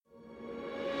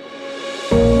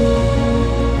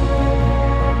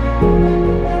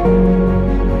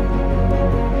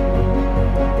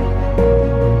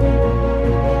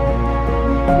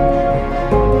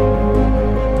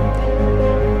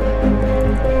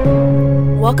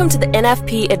Welcome to the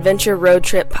NFP Adventure Road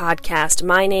Trip podcast.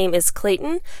 My name is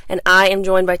Clayton, and I am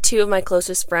joined by two of my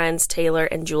closest friends, Taylor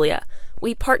and Julia.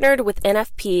 We partnered with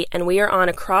NFP, and we are on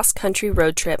a cross-country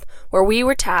road trip where we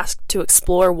were tasked to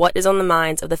explore what is on the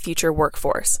minds of the future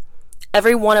workforce.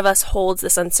 Every one of us holds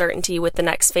this uncertainty with the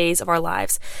next phase of our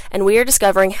lives, and we are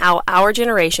discovering how our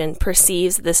generation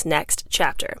perceives this next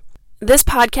chapter. This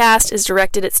podcast is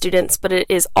directed at students, but it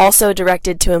is also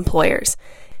directed to employers.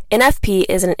 NFP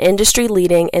is an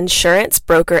industry-leading insurance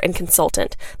broker and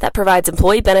consultant that provides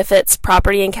employee benefits,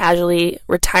 property and casualty,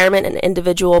 retirement, and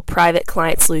individual private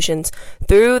client solutions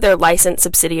through their licensed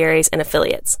subsidiaries and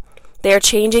affiliates. They are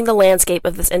changing the landscape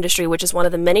of this industry, which is one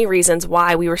of the many reasons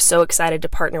why we were so excited to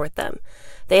partner with them.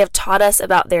 They have taught us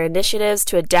about their initiatives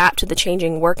to adapt to the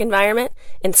changing work environment,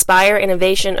 inspire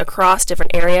innovation across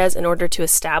different areas in order to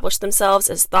establish themselves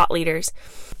as thought leaders.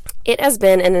 It has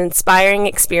been an inspiring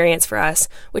experience for us,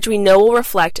 which we know will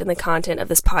reflect in the content of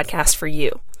this podcast for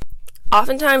you.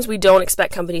 Oftentimes, we don't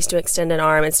expect companies to extend an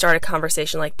arm and start a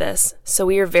conversation like this, so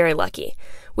we are very lucky.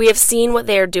 We have seen what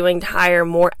they are doing to hire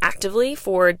more actively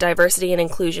for diversity and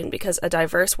inclusion because a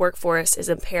diverse workforce is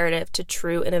imperative to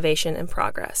true innovation and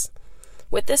progress.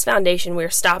 With this foundation, we are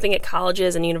stopping at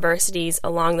colleges and universities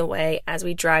along the way as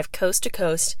we drive coast to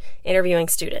coast interviewing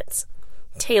students.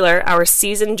 Taylor, our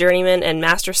seasoned journeyman and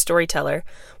master storyteller,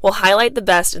 will highlight the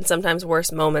best and sometimes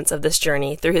worst moments of this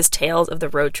journey through his tales of the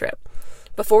road trip.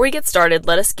 Before we get started,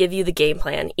 let us give you the game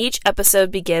plan. Each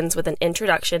episode begins with an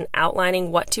introduction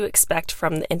outlining what to expect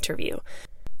from the interview.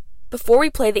 Before we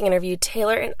play the interview,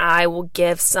 Taylor and I will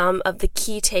give some of the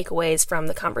key takeaways from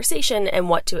the conversation and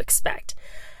what to expect.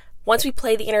 Once we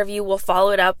play the interview, we'll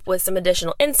follow it up with some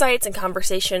additional insights and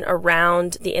conversation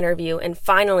around the interview. And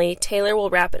finally, Taylor will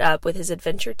wrap it up with his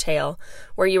adventure tale,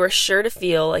 where you are sure to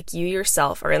feel like you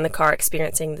yourself are in the car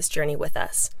experiencing this journey with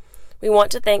us. We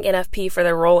want to thank NFP for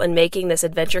their role in making this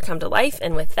adventure come to life.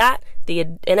 And with that, the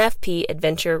NFP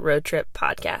Adventure Road Trip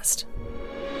podcast.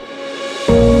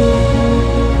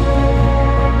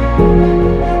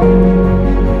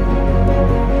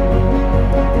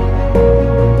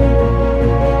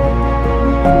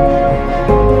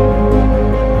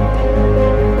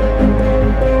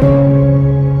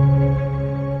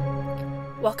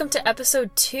 Welcome to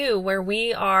episode 2, where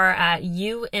we are at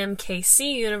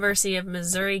UMKC, University of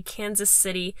Missouri, Kansas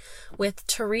City, with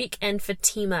Tariq and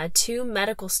Fatima, two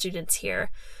medical students here,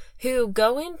 who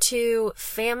go into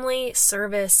family,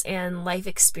 service, and life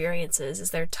experiences as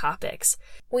their topics.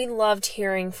 We loved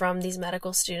hearing from these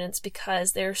medical students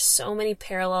because there are so many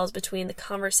parallels between the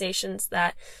conversations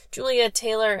that Julia,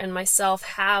 Taylor, and myself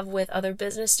have with other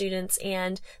business students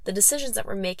and the decisions that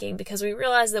we're making, because we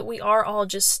realize that we are all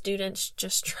just students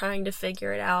just trying to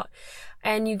figure it out.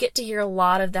 And you get to hear a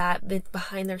lot of that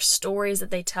behind their stories that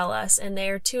they tell us, and they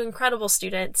are two incredible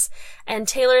students. And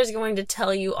Taylor is going to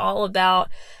tell you all about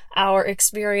our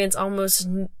experience almost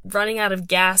running out of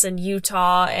gas in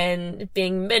Utah and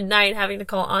being midnight having to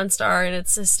call OnStar, and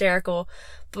it's hysterical.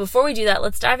 But before we do that,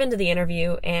 let's dive into the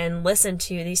interview and listen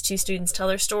to these two students tell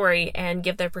their story and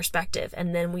give their perspective.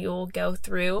 And then we will go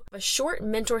through a short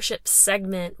mentorship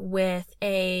segment with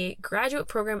a graduate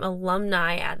program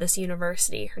alumni at this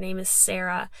university. Her name is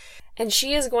Sarah, and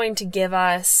she is going to give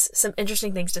us some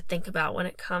interesting things to think about when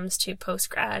it comes to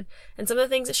post-grad and some of the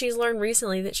things that she's learned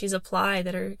recently that she's applied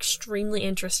that are extremely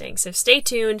interesting. So stay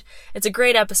tuned. It's a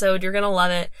great episode. You're going to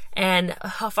love it. And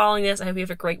following this, I hope you have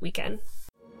a great weekend.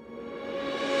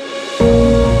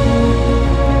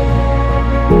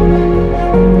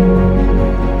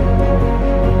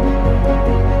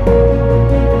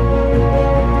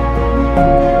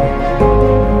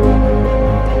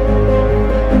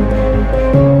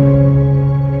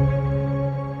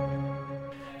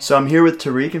 So I'm here with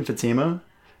Tariq and Fatima.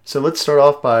 So let's start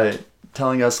off by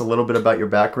telling us a little bit about your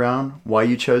background, why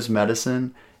you chose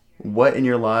medicine, what in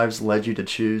your lives led you to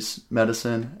choose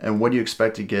medicine, and what do you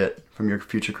expect to get from your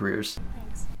future careers?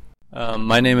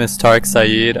 My name is Tariq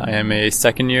Saeed. I am a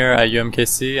second year at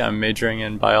UMKC. I'm majoring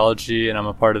in biology, and I'm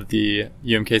a part of the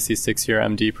UMKC 6-year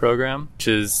MD program, which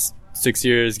is 6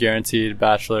 years guaranteed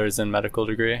bachelor's in medical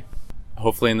degree.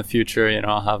 Hopefully in the future,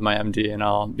 I'll have my MD and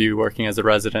I'll be working as a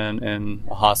resident in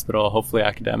a hospital, hopefully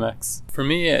academics. For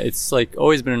me, it's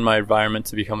always been in my environment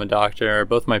to become a doctor.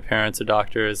 Both my parents are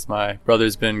doctors. My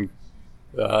brother's been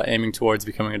aiming towards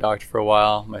becoming a doctor for a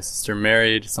while. My sister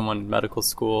married someone in medical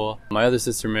school. My other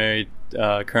sister married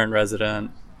a current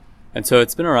resident. And so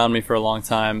it's been around me for a long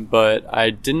time, but I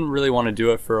didn't really want to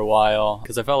do it for a while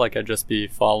because I felt like I'd just be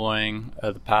following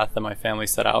the path that my family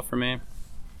set out for me.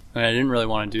 And I didn't really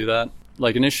want to do that.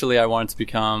 Initially I wanted to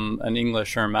become an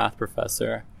English or a math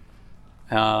professor.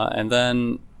 And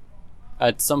then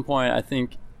at some point, I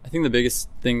think the biggest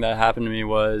thing that happened to me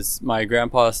was my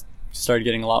grandpa started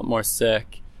getting a lot more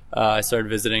sick. I started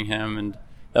visiting him, and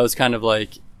that was kind of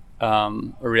like a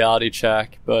reality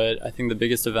check. But I think the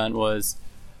biggest event was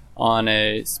on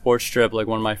a sports trip. Like,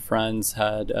 one of my friends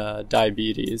had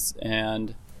diabetes,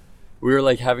 and we were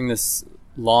like having this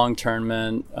long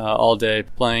tournament all day,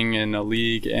 playing in a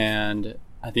league, and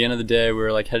at the end of the day we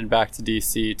were like headed back to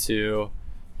DC to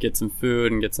get some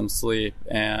food and get some sleep,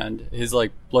 and his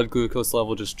like blood glucose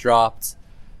level just dropped.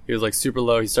 He was like super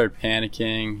low. He started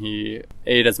panicking. He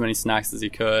ate as many snacks as he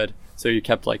could, so he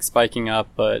kept like spiking up,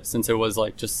 but since it was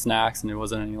like just snacks and it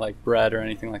wasn't any like bread or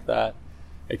anything like that,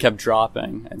 it kept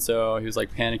dropping. And so he was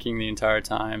like panicking the entire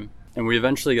time, and we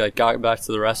eventually like got back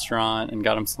to the restaurant and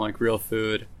got him some like real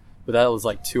food, but that was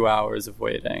like 2 hours of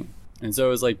waiting. And so it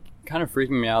was like kind of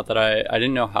freaking me out that I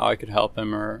didn't know how I could help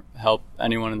him or help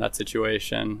anyone in that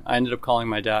situation. I ended up calling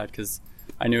my dad because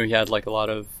I knew he had like a lot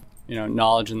of,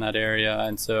 knowledge in that area,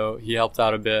 and so he helped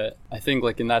out a bit. I think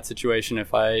like in that situation,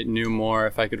 if I knew more,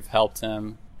 if I could have helped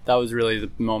him, that was really the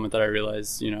moment that I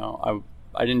realized,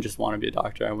 I didn't just want to be a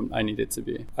doctor. I needed to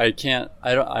be. I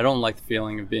don't like the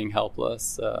feeling of being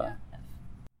helpless.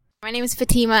 My name is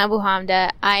Fatima Abu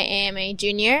Hamda. I am a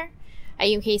junior at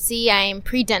UMKC. I am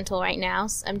pre-dental right now.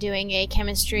 So I'm doing a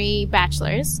chemistry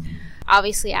bachelor's.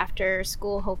 Obviously, after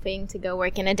school, hoping to go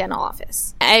work in a dental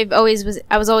office. I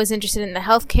was always interested in the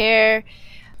healthcare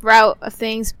route of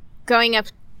things. Growing up,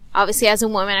 obviously, as a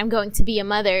woman, I'm going to be a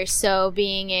mother, so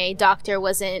being a doctor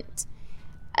wasn't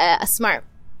a smart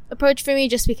approach for me,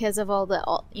 just because of all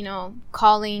the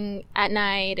calling at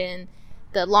night and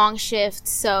the long shift.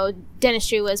 So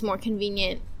dentistry was more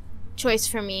convenient choice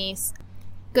for me.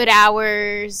 Good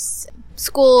hours.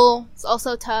 School is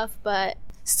also tough, but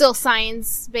still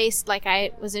science based, like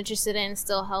I was interested in,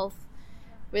 still health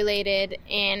related,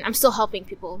 and I'm still helping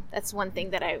people. That's one thing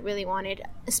that I really wanted,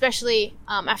 especially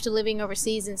after living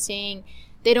overseas and seeing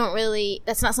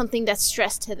that's not something that's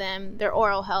stressed to them, their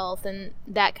oral health and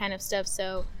that kind of stuff.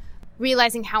 So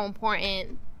realizing how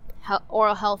important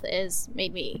oral health is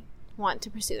made me want to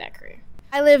pursue that career.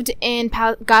 I lived in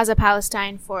Gaza,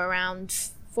 Palestine for around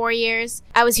 4 years.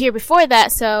 I was here before that,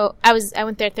 so I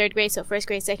went there third grade, so first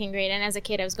grade, second grade, and as a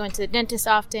kid I was going to the dentist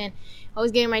often. I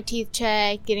was getting my teeth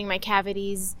checked, getting my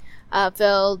cavities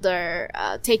filled or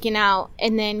taken out,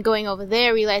 and then going over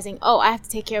there realizing, I have to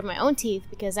take care of my own teeth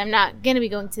because I'm not going to be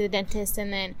going to the dentist,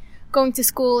 and then going to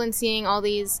school and seeing all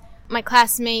these, my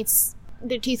classmates,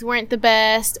 their teeth weren't the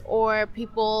best, or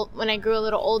people, when I grew a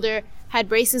little older, had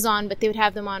braces on, but they would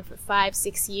have them on for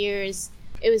 5-6 years.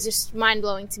 It was just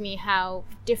mind-blowing to me how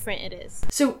different it is.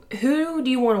 So who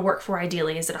do you want to work for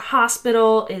ideally? Is it a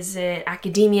hospital? Is it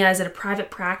academia? Is it a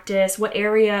private practice? What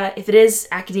area, if it is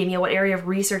academia, what area of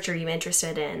research are you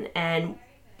interested in? And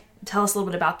tell us a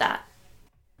little bit about that.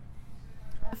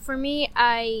 For me,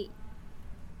 I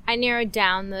narrowed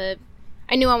down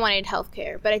I knew I wanted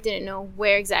healthcare, but I didn't know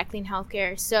where exactly in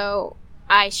healthcare. So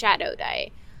I shadowed. I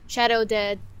shadowed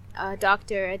a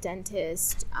doctor, a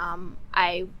dentist.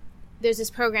 There's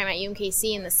this program at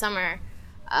UMKC in the summer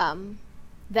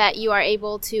that you are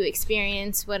able to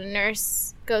experience what a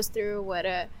nurse goes through, what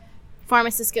a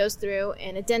pharmacist goes through,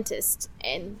 and a dentist,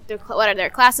 and what their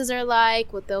classes are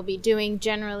like, what they'll be doing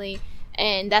generally.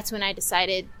 And that's when I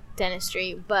decided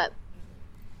dentistry. But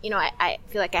I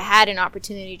feel like I had an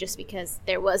opportunity just because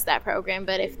there was that program.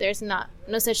 But if there's no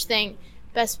such thing,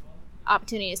 best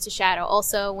opportunity is to shadow.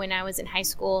 Also, when I was in high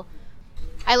school,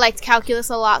 I liked calculus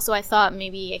a lot, so I thought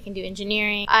maybe I can do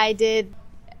engineering. I did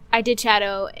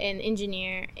shadow an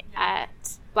engineer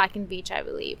at Black and Beach, I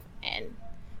believe, and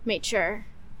made sure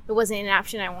it wasn't an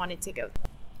option I wanted to go.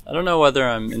 I don't know whether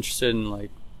I'm interested in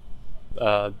like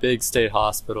a big state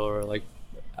hospital or like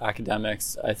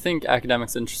academics. I think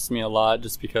academics interests me a lot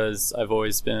just because I've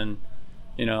always been,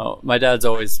 my dad's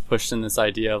always pushed in this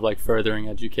idea of like furthering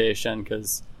education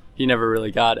because he never really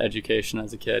got education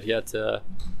as a kid. He had to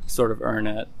sort of earn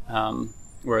it,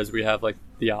 whereas we have like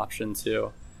the option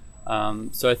to.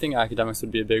 So I think academics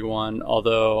would be a big one,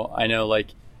 although I know like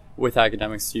with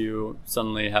academics you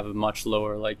suddenly have a much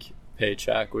lower like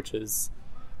paycheck, which is,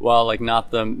 while like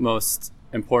not the most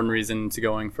important reason to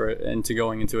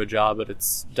going into a job, but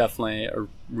it's definitely a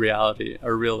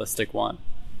realistic one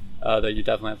that you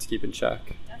definitely have to keep in check.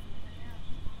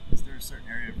 Is there a certain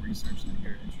area of research that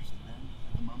you're interested in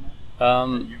at the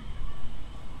moment?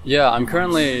 Yeah, I'm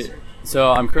currently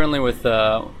with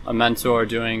a mentor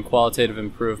doing qualitative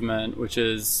improvement, which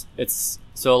is,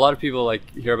 so a lot of people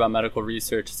like hear about medical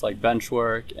research. It's like bench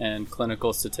work and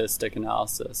clinical statistic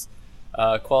analysis.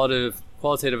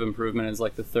 Qualitative improvement is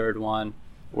like the third one,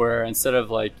 where instead of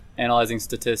like analyzing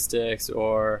statistics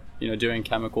or, doing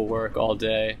chemical work all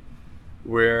day,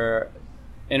 we're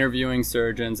interviewing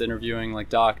surgeons, interviewing like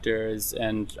doctors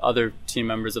and other team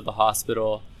members of the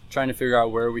hospital, trying to figure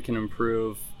out where we can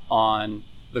improve on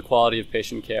the quality of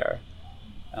patient care.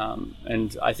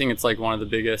 And I think it's like one of the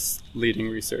biggest leading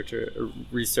research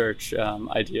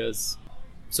ideas.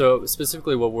 So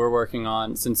specifically what we're working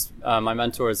on, since my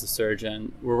mentor is a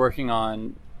surgeon, we're working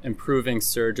on improving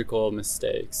surgical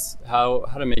mistakes, how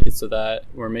to make it so that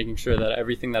we're making sure that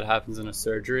everything that happens in a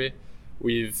surgery,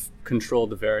 we've controlled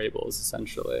the variables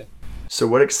essentially. So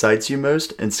what excites you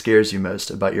most and scares you most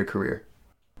about your career?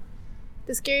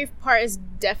 The scary part is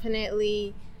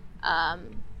definitely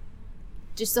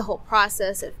just the whole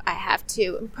process of I have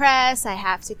to impress, I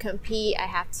have to compete, I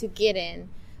have to get in.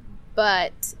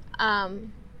 But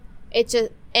it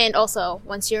just, and also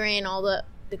once you're in, all the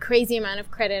crazy amount of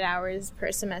credit hours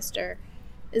per semester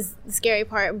is the scary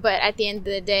part. But at the end of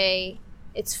the day,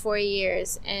 it's 4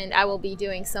 years and I will be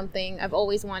doing something I've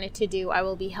always wanted to do. I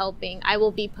will be helping. I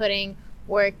will be putting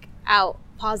work out,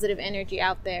 positive energy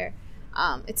out there.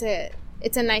 It's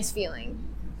a nice feeling.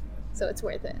 So it's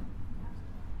worth it.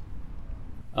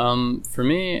 For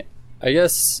me, I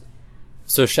guess,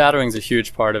 so shadowing's a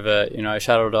huge part of it. I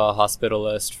shadowed a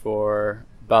hospitalist for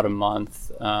about a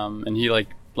month, and he like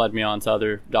led me on to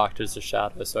other doctors to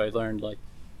shadow. So I learned like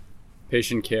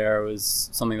patient care was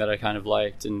something that I kind of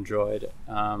liked and enjoyed.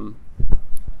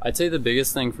 I'd say the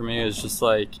biggest thing for me is just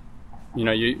like,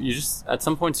 you just, at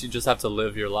some points you just have to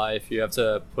live your life. You have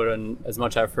to put in as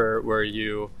much effort where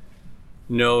you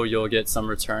know you'll get some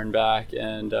return back,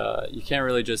 and you can't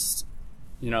really just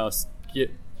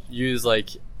use like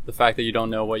the fact that you don't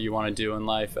know what you want to do in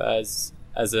life as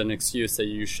an excuse that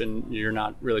you're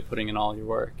not really putting in all your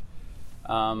work.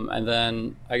 And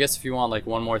then I guess if you want like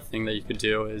one more thing that you could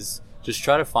do is just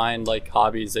try to find like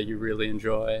hobbies that you really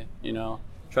enjoy.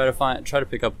 Try to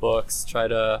pick up books, try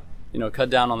to cut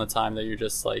down on the time that you're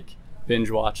just like binge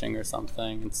watching or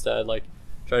something. Instead, like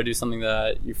try to do something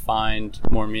that you find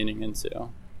more meaning into.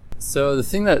 So the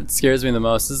thing that scares me the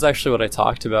most, this is actually what I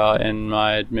talked about in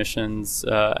my admissions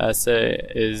essay,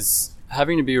 is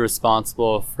having to be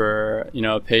responsible for,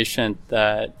 a patient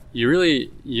that you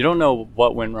don't know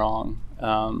what went wrong.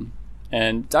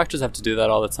 And doctors have to do that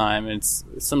all the time.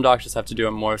 Some doctors have to do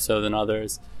it more so than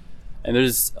others. And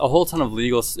there's a whole ton of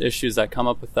legal issues that come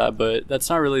up with that, but that's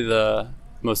not really the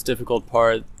most difficult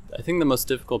part. I think the most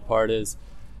difficult part is,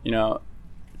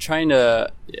 trying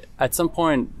to, at some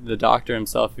point, the doctor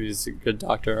himself, if he's a good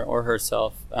doctor, or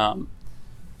herself,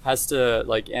 has to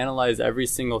like analyze every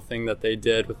single thing that they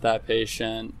did with that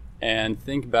patient and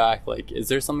think back, like, is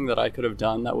there something that I could have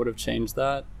done that would have changed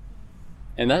that?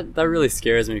 And that really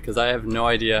scares me, because I have no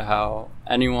idea how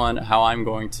I'm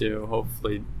going to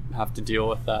hopefully have to deal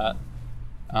with that.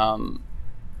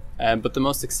 But the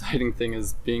most exciting thing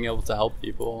is being able to help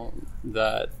people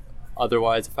that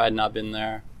otherwise, if I had not been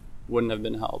there, wouldn't have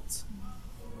been helped.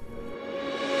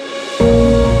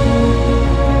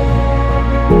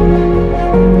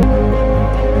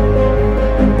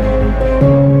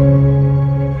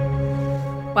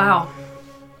 Wow.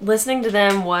 Listening to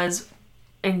them was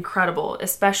incredible,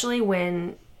 especially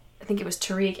when I think it was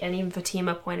Tariq and even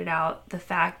Fatima pointed out the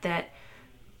fact that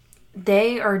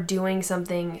they are doing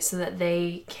something so that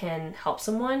they can help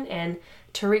someone. And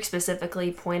Tariq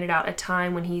specifically pointed out a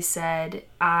time when he said,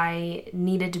 I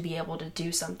needed to be able to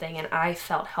do something and I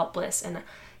felt helpless. And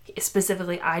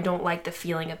specifically, I don't like the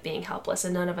feeling of being helpless,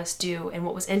 and none of us do. And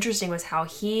what was interesting was how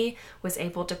he was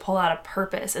able to pull out a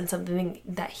purpose and something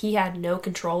that he had no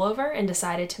control over, and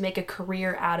decided to make a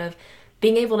career out of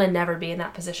being able to never be in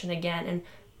that position again, and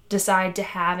decide to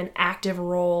have an active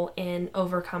role in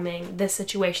overcoming this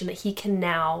situation that he can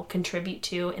now contribute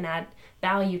to and add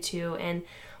value to. And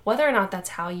whether or not that's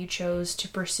how you chose to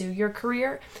pursue your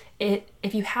career,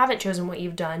 if you haven't chosen what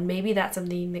you've done, maybe that's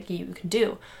something that you can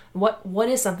do. What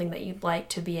is something that you'd like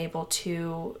to be able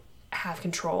to have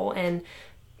control and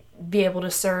be able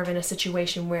to serve in a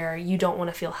situation where you don't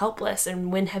want to feel helpless?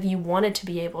 And when have you wanted to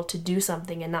be able to do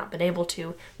something and not been able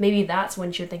to? Maybe that's when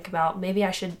you should think about, maybe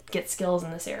I should get skills in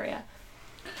this area.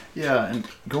 Yeah, and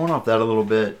going off that a little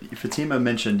bit, Fatima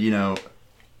mentioned,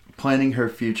 planning her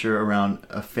future around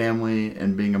a family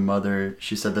and being a mother.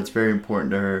 She said that's very important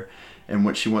to her, and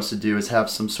what she wants to do is have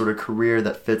some sort of career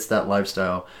that fits that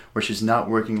lifestyle, where she's not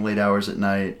working late hours at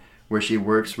night, where she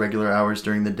works regular hours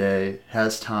during the day,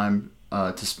 has time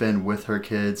to spend with her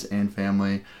kids and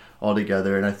family all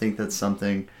together. And I think that's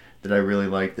something that I really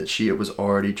like that she was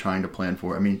already trying to plan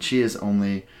for. I mean, she is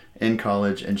only in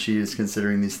college, and she is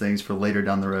considering these things for later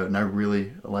down the road. And I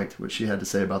really liked what she had to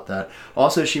say about that.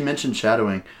 Also, she mentioned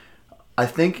shadowing. I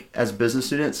think as business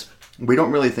students, we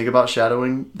don't really think about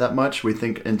shadowing that much. We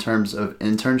think in terms of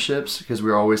internships because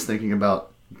we're always thinking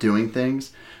about doing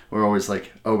things. We're always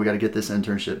like, oh, we got to get this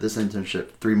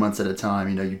internship 3 months at a time.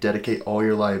 You know, you dedicate all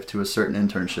your life to a certain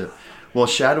internship. Well,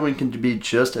 shadowing can be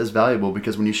just as valuable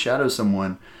because when you shadow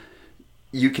someone,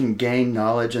 you can gain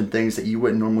knowledge and things that you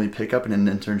wouldn't normally pick up in an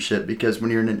internship, because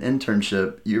when you're in an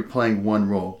internship, you're playing one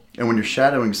role. And when you're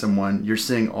shadowing someone, you're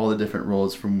seeing all the different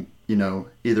roles from, you know,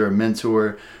 either a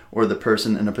mentor or the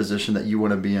person in a position that you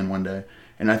want to be in one day.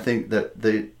 And I think that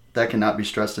that cannot be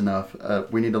stressed enough.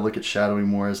 We need to look at shadowing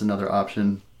more as another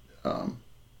option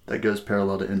that goes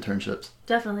parallel to internships.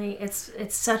 Definitely.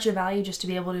 It's such a value just to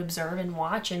be able to observe and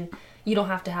watch, and you don't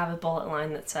have to have a bullet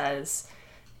line that says,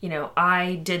 you know,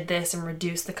 I did this and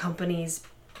reduced the company's,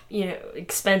 you know,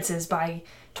 expenses by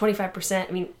 25%.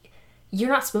 I mean, you're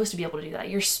not supposed to be able to do that.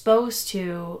 You're supposed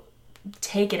to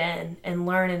take it in and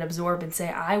learn and absorb and say,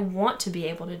 I want to be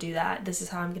able to do that. This is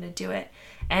how I'm going to do it.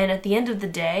 And at the end of the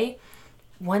day,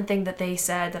 one thing that they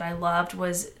said that I loved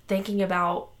was thinking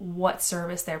about what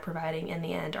service they're providing in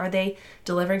the end. Are they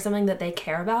delivering something that they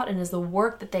care about? And is the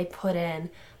work that they put in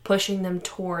pushing them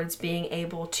towards being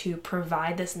able to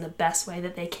provide this in the best way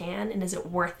that they can? And is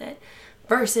it worth it?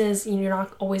 Versus, you know, you're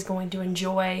not always going to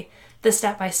enjoy the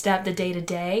step-by-step, the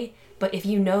day-to-day. But if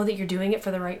you know that you're doing it for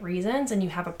the right reasons and you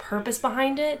have a purpose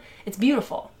behind it, it's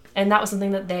beautiful. And that was something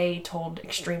that they told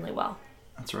extremely well.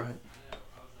 That's right.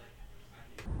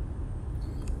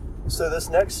 So this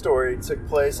next story took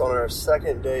place on our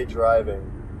second day driving,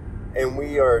 and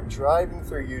we are driving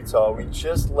through Utah. We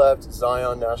just left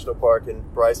Zion National Park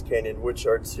and Bryce Canyon, which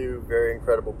are two very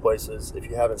incredible places. If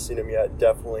you haven't seen them yet,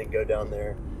 definitely go down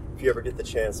there. If you ever get the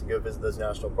chance to go visit those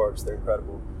national parks, they're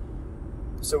incredible.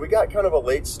 So we got kind of a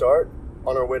late start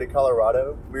on our way to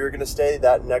Colorado. We were going to stay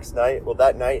that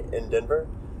night in Denver.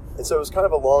 And so it was kind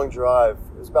of a long drive.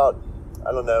 It was about,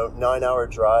 9-hour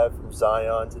drive from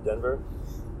Zion to Denver.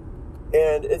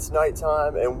 And it's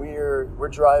nighttime, and we're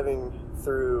driving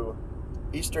through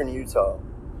eastern Utah.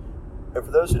 And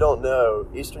for those who don't know,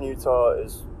 eastern Utah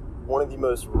is one of the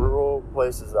most rural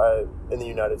places in the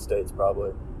United States,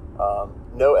 probably.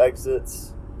 No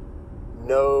exits,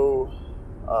 no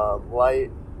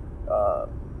light,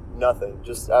 nothing,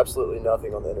 just absolutely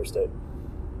nothing on the interstate.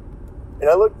 And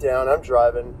I look down, I'm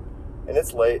driving, and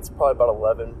it's late, it's probably about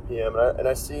 11 p.m., and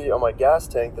I see on my gas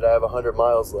tank that I have 100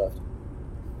 miles left.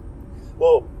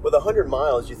 Well, with 100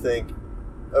 miles, you think,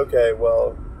 okay,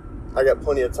 well, I got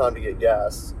plenty of time to get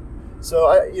gas. So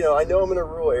I know I'm in a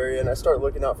rural area, and I start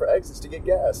looking out for exits to get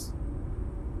gas.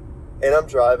 And I'm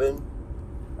driving,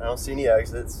 I don't see any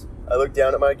exits. I look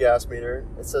down at my gas meter,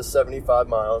 it says 75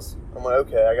 miles. I'm like,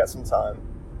 okay, I got some time.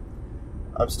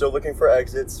 I'm still looking for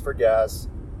exits for gas.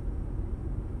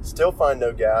 Still find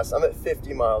no gas. I'm at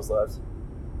 50 miles left.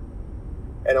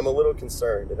 And I'm a little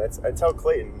concerned. And I tell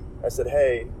Clayton, I said,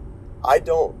 hey, I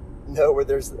don't know where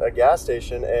there's a gas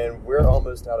station, and we're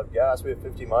almost out of gas. We have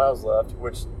 50 miles left,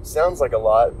 which sounds like a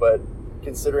lot, but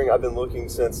considering I've been looking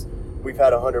since we've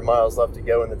had 100 miles left to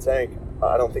go in the tank,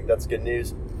 I don't think that's good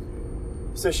news.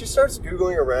 So she starts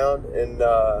Googling around and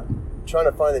trying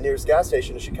to find the nearest gas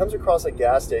station, and she comes across a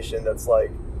gas station that's like,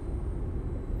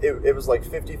 it was like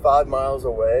 55 miles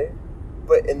away,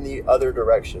 but in the other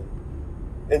direction.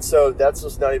 And so that's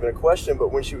just not even a question,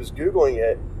 but when she was Googling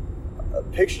it,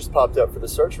 pictures popped up for the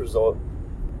search result,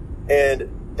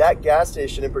 and that gas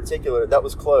station in particular, that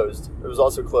was closed. It was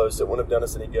also closed, so it wouldn't have done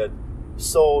us any good.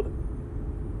 Sold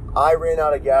I ran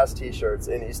out of gas t-shirts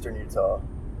in eastern Utah.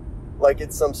 Like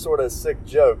it's some sort of sick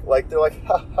joke. Like they're like,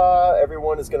 ha,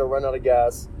 everyone is going to run out of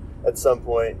gas at some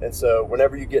point, and so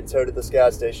whenever you get towed at this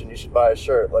gas station, you should buy a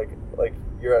shirt like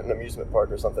you're at an amusement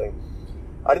park or something.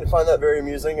 I didn't find that very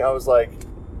amusing. I was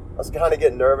kind of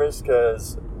getting nervous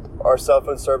because our cell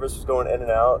phone service was going in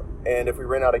and out, and if we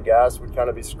ran out of gas, we'd kind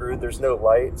of be screwed. There's no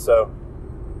light, so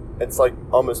it's like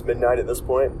almost midnight at this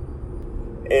point.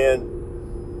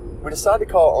 And we decided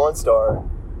to call OnStar,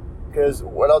 because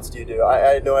what else do you do? I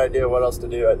had no idea what else to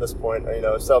do at this point.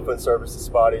 Cell phone service is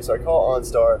spotty, so I call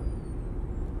OnStar,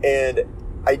 and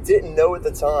I didn't know at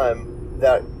the time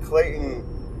that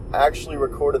Clayton actually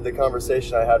recorded the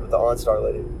conversation I had with the OnStar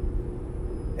lady.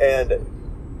 And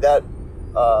that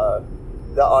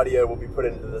audio will be put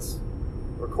into this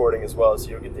recording as well, so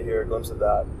you'll get to hear a glimpse of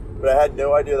that. But I had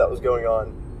no idea that was going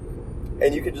on,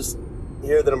 and you could just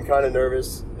hear that I'm kind of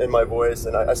nervous in my voice,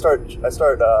 and I start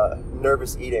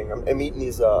nervous eating. I'm eating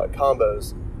these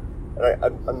combos, and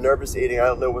I'm nervous eating. I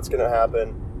don't know what's going to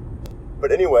happen,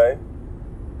 but anyway,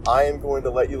 I am going to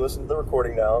let you listen to the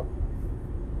recording now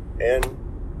and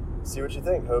see what you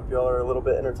think. Hope y'all are a little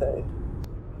bit entertained.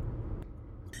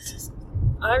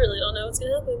 I really don't know what's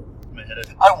going to happen. I'm gonna hit it.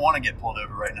 I want to get pulled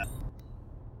over right now.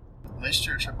 At least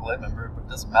you're a AAA member, but it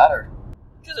doesn't matter.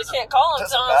 Because I can't call him, It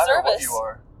it's doesn't not on matter service. what you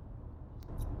are.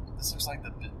 This looks like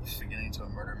the beginning to a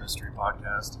murder mystery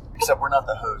podcast. Except we're not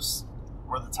the hosts.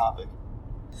 We're the topic.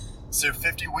 So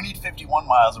we need 51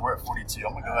 miles and we're at 42.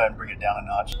 I'm going to go ahead and bring it down a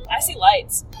notch. I see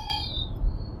lights.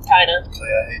 Kind of. So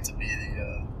yeah, I hate to be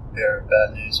the bearer of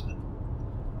bad news, but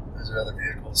those are other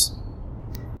vehicles.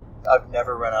 I've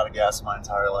never run out of gas in my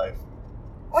entire life.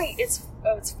 Wait, it's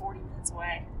 40 minutes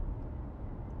away.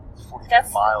 It's 45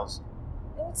 That's- miles.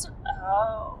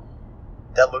 Oh.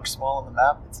 That looks small on the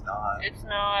map. It's not. It's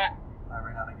not. I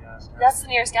ran out of gas. That's the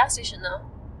nearest gas station, though.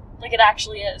 Like, it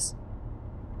actually is.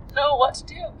 Know what to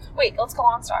do. Wait, let's call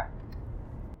OnStar.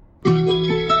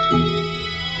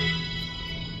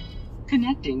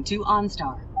 Connecting to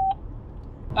OnStar.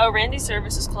 Oh, Randy's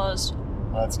service is closed.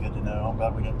 Well, that's good to know. I'm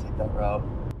glad we didn't take that route.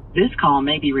 This call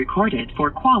may be recorded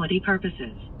for quality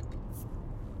purposes.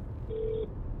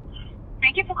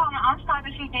 Thank you for calling OnStar.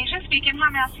 This is Deja speaking. How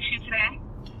may I assist you today?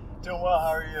 Doing well. How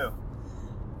are you?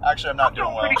 Actually, I'm not doing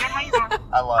well. Pretty good. How you doing?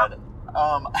 I lied.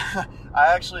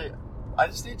 I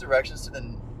just need directions to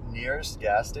the nearest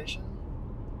gas station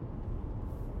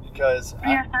because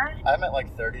Yes, sir. I'm at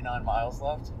like 39 miles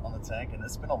left on the tank, and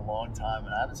it's been a long time,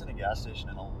 and I haven't seen a gas station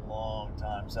in a long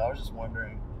time. So I was just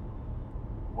wondering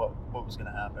what was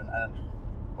going to happen, and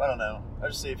I don't know. I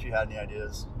just see if you had any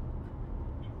ideas.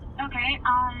 Okay.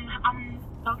 I'm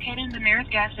located in the nearest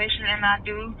gas station, and I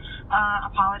do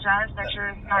apologize that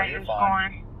your night you're is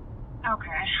fine. going.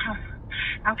 Okay.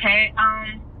 Okay.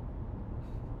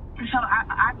 So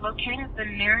I located the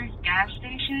nearest gas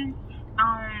station.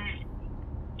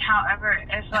 However,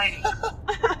 it's like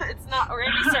It's not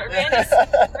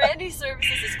Randy's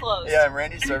services is closed. Yeah, and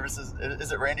Randy's Services.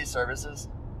 Is it Randy's Services?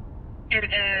 it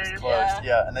It's is. closed.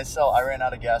 Yeah, and they sell I ran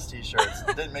out of gas t-shirts.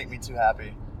 It didn't make me too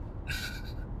happy.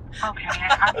 Okay.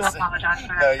 I do apologize for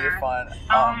that. No, sir. you're fine.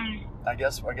 I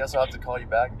guess I'll have to call you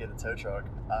back and get a tow truck.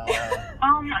 I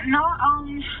don't know. No,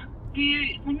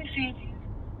 let me see if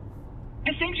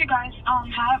it seems you guys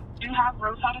do have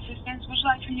roadside assistance. Would you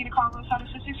like for me to call roadside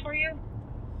assistance for you?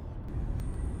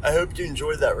 I hope you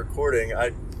enjoyed that recording.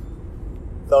 I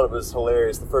thought it was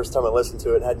hilarious the first time I listened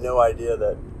to it. Had no idea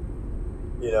that,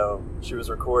 she was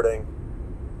recording.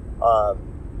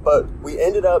 But we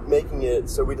ended up making it,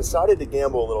 so we decided to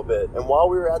gamble a little bit. And while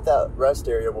we were at that rest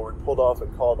area where we pulled off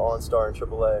and called OnStar and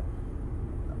AAA,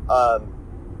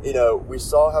 we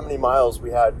saw how many miles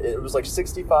we had. It was like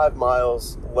 65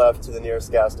 miles left to the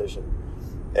nearest gas station.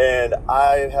 And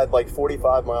I had like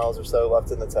 45 miles or so left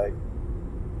in the tank.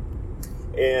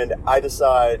 And I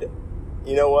decide,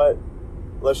 you know what?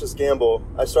 Let's just gamble.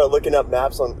 I start looking up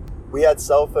maps we had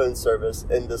cell phone service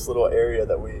in this little area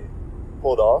that we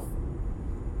pulled off.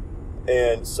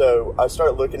 And so I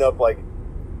started looking up like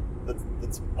the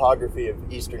topography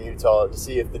of eastern Utah to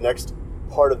see if the next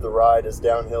part of the ride is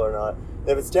downhill or not. And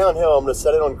if it's downhill, I'm going to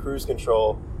set it on cruise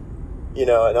control, and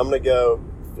I'm going to go,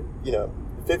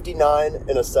 59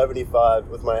 and a 75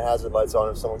 with my hazard lights on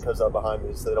if someone comes up behind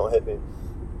me so they don't hit me.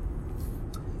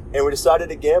 And we decided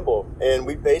to gamble, and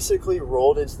we basically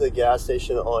rolled into the gas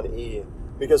station on E.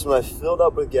 Because when I filled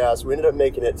up with gas, we ended up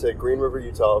making it to Green River,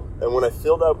 Utah, and when I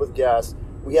filled up with gas,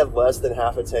 we had less than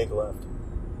half a tank left.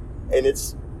 And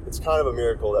it's kind of a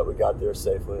miracle that we got there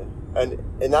safely. And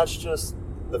that's just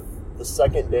the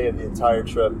second day of the entire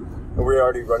trip, and we're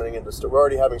already we're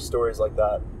already having stories like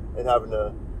that and having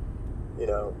to,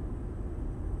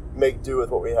 make do with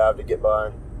what we have to get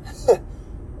by.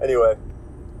 Anyway,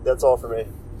 that's all for me.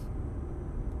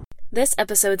 This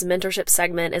episode's mentorship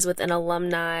segment is with an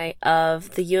alumni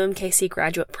of the UMKC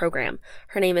graduate program.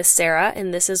 Her name is Sarah,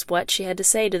 and this is what she had to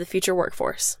say to the future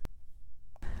workforce.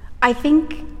 I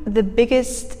think the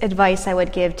biggest advice I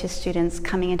would give to students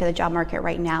coming into the job market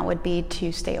right now would be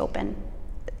to stay open.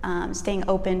 Staying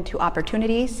open to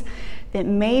opportunities that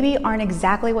maybe aren't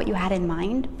exactly what you had in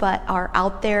mind, but are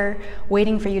out there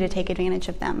waiting for you to take advantage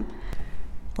of them.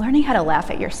 Learning how to laugh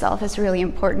at yourself is really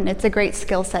important. It's a great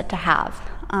skill set to have.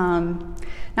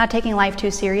 Not taking life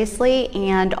too seriously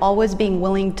and always being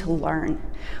willing to learn.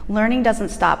 Learning doesn't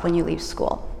stop when you leave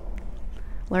school.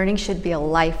 Learning should be a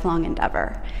lifelong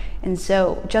endeavor. And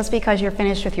so just because you're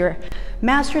finished with your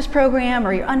master's program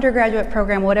or your undergraduate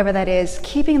program, whatever that is,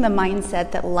 keeping the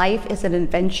mindset that life is an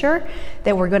adventure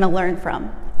that we're going to learn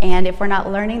from. And if we're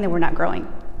not learning, then we're not growing.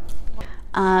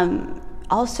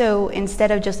 Also, instead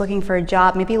of just looking for a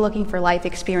job, maybe looking for life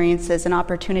experiences and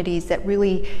opportunities that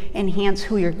really enhance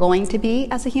who you're going to be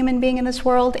as a human being in this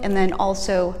world, and then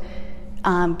also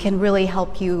can really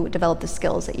help you develop the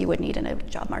skills that you would need in a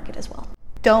job market as well.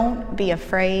 Don't be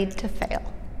afraid to fail.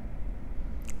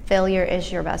 Failure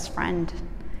is your best friend.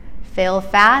 Fail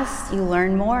fast, you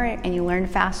learn more, and you learn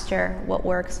faster what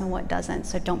works and what doesn't,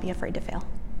 so don't be afraid to fail.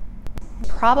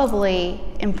 Probably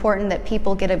important that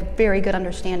people get a very good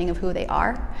understanding of who they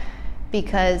are,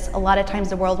 because a lot of times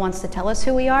the world wants to tell us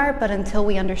who we are, but until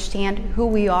we understand who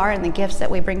we are and the gifts that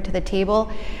we bring to the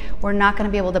table, we're not going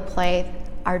to be able to play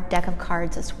our deck of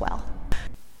cards as well.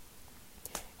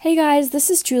 Hey guys,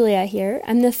 this is Julia here.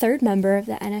 I'm the third member of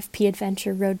the NFP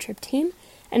Adventure Road Trip team,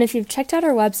 and if you've checked out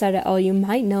our website at all, you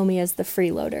might know me as the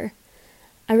freeloader.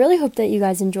 I really hope that you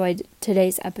guys enjoyed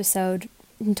today's episode.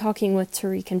 In talking with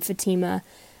Tariq and Fatima,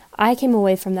 I came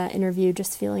away from that interview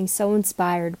just feeling so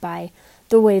inspired by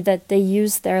the way that they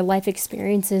used their life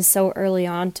experiences so early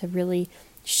on to really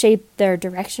shape their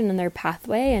direction and their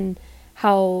pathway, and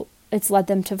how it's led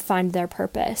them to find their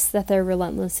purpose that they're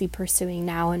relentlessly pursuing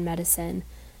now in medicine.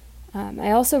 I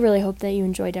also really hope that you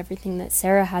enjoyed everything that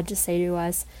Sarah had to say to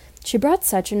us. She brought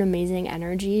such an amazing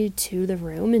energy to the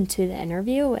room and to the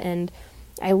interview, and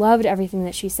I loved everything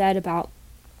that she said about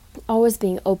always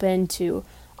being open to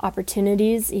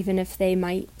opportunities, even if they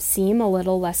might seem a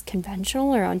little less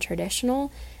conventional or untraditional,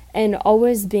 and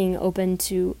always being open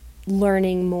to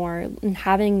learning more and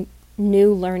having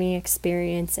new learning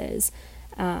experiences.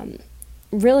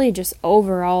 Really just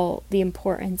overall the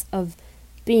importance of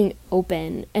being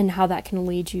open and how that can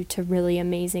lead you to really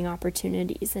amazing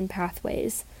opportunities and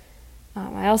pathways.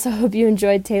 I also hope you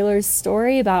enjoyed Taylor's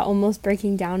story about almost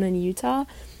breaking down in Utah.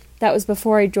 That was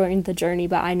before I joined the journey,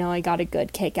 but I know I got a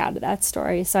good kick out of that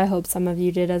story, so I hope some of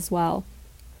you did as well.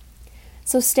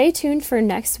 So stay tuned for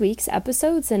next week's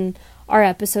episodes and our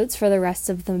episodes for the rest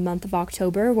of the month of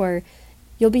October, where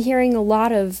you'll be hearing a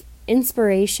lot of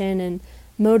inspiration and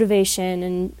motivation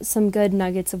and some good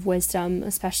nuggets of wisdom,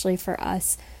 especially for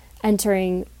us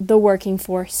entering the working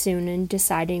force soon and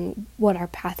deciding what our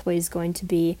pathway is going to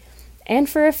be. And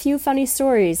for a few funny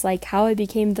stories, like how I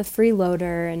became the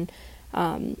freeloader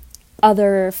and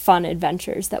other fun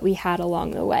adventures that we had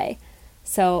along the way.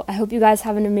 So I hope you guys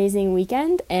have an amazing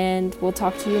weekend, and we'll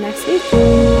talk to you next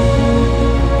week.